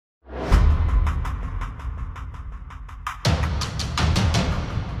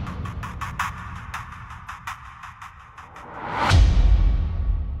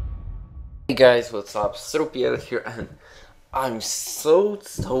Hey guys, what's up? sruPL here, and I'm so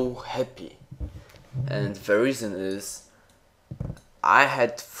happy. And the reason is I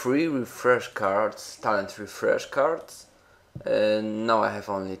had 3 refresh cards, talent refresh cards, and now I have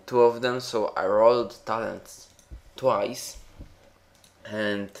only 2 of them, so I rolled talents twice,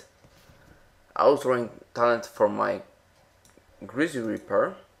 and I was rolling talent for my Grizzly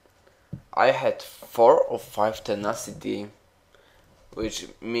Reaper. I had 4 of 5 tenacity, which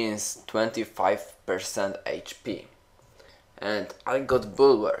means 25% HP. And I got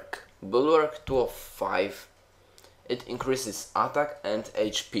Bulwark. Bulwark 2 of 5. It increases attack and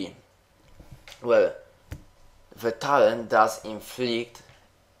HP. Well, the talent does inflict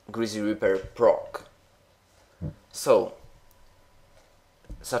Grizzly Reaper proc. So,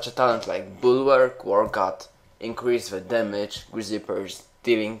 such a talent like Bulwark, Wargut increase the damage Grizzly Reaper is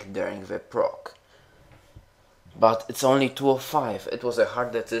dealing during the proc. But it's only 2 of 5. It was a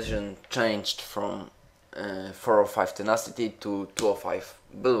hard decision, changed from 4 of 5 tenacity to 2 of 5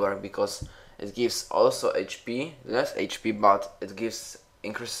 Bulwark, because it gives also HP, less HP, but it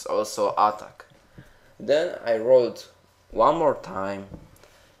increases also attack. Then I rolled one more time,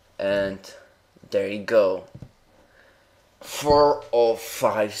 and there you go. 4 of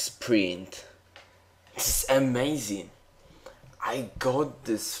 5 sprint. This is amazing. I got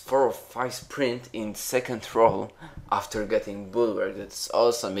this 4 of 5 sprint in second roll after getting Bulwark. That's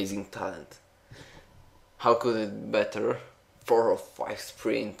also amazing talent. How could it be better? 4 of 5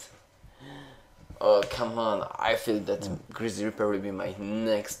 sprint. Oh, come on. I feel that Grizzly Reaper will be my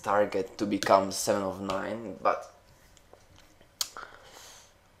next target to become 7 of 9, but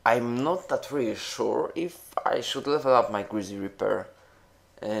I'm not that really sure if I should level up my Grizzly Reaper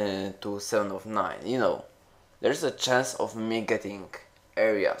to 7 of 9. You know, there's a chance of me getting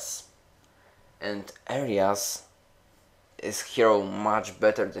Aries, and Aries is hero much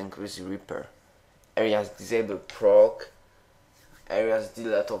better than Grizzly Reaper. Aries disable proc, Aries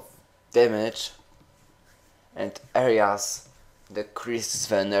deal a lot of damage, and Aries decreases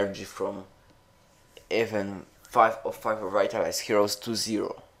the energy from even 5 of 5 revitalized heroes to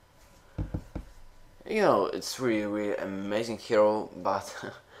 0. You know, it's really amazing hero, but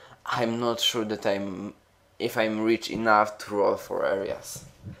I'm not sure that if I'm rich enough to roll for Aries.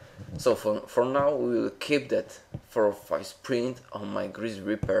 So for now we will keep that 4 of 5 sprint on my Grizzly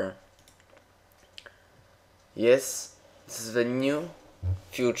Reaper. Yes, this is the new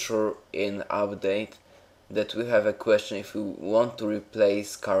feature in update, that we have a question if we want to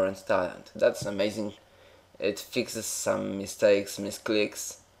replace current talent. That's amazing. It fixes some mistakes,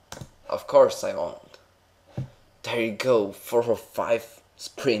 misclicks. Of course I want. There you go, 4 of 5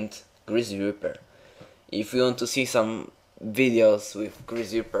 sprint Grizzly Reaper. If you want to see some videos with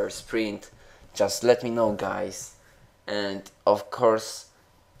Grizzly Reaper sprint, just let me know, guys. And of course,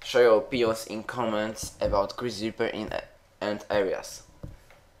 share your opinions in comments about Grizzly Reaper and Aries.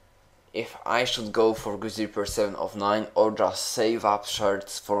 If I should go for Grizzly Reaper 7 of 9 or just save up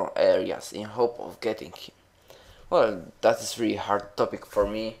shards for Aries in hope of getting him. Well, that is really hard topic for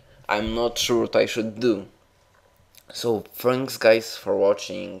me. I'm not sure what I should do. So thanks guys for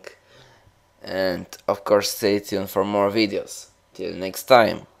watching, and of course stay tuned for more videos. Till next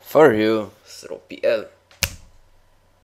time, for you, sruPL.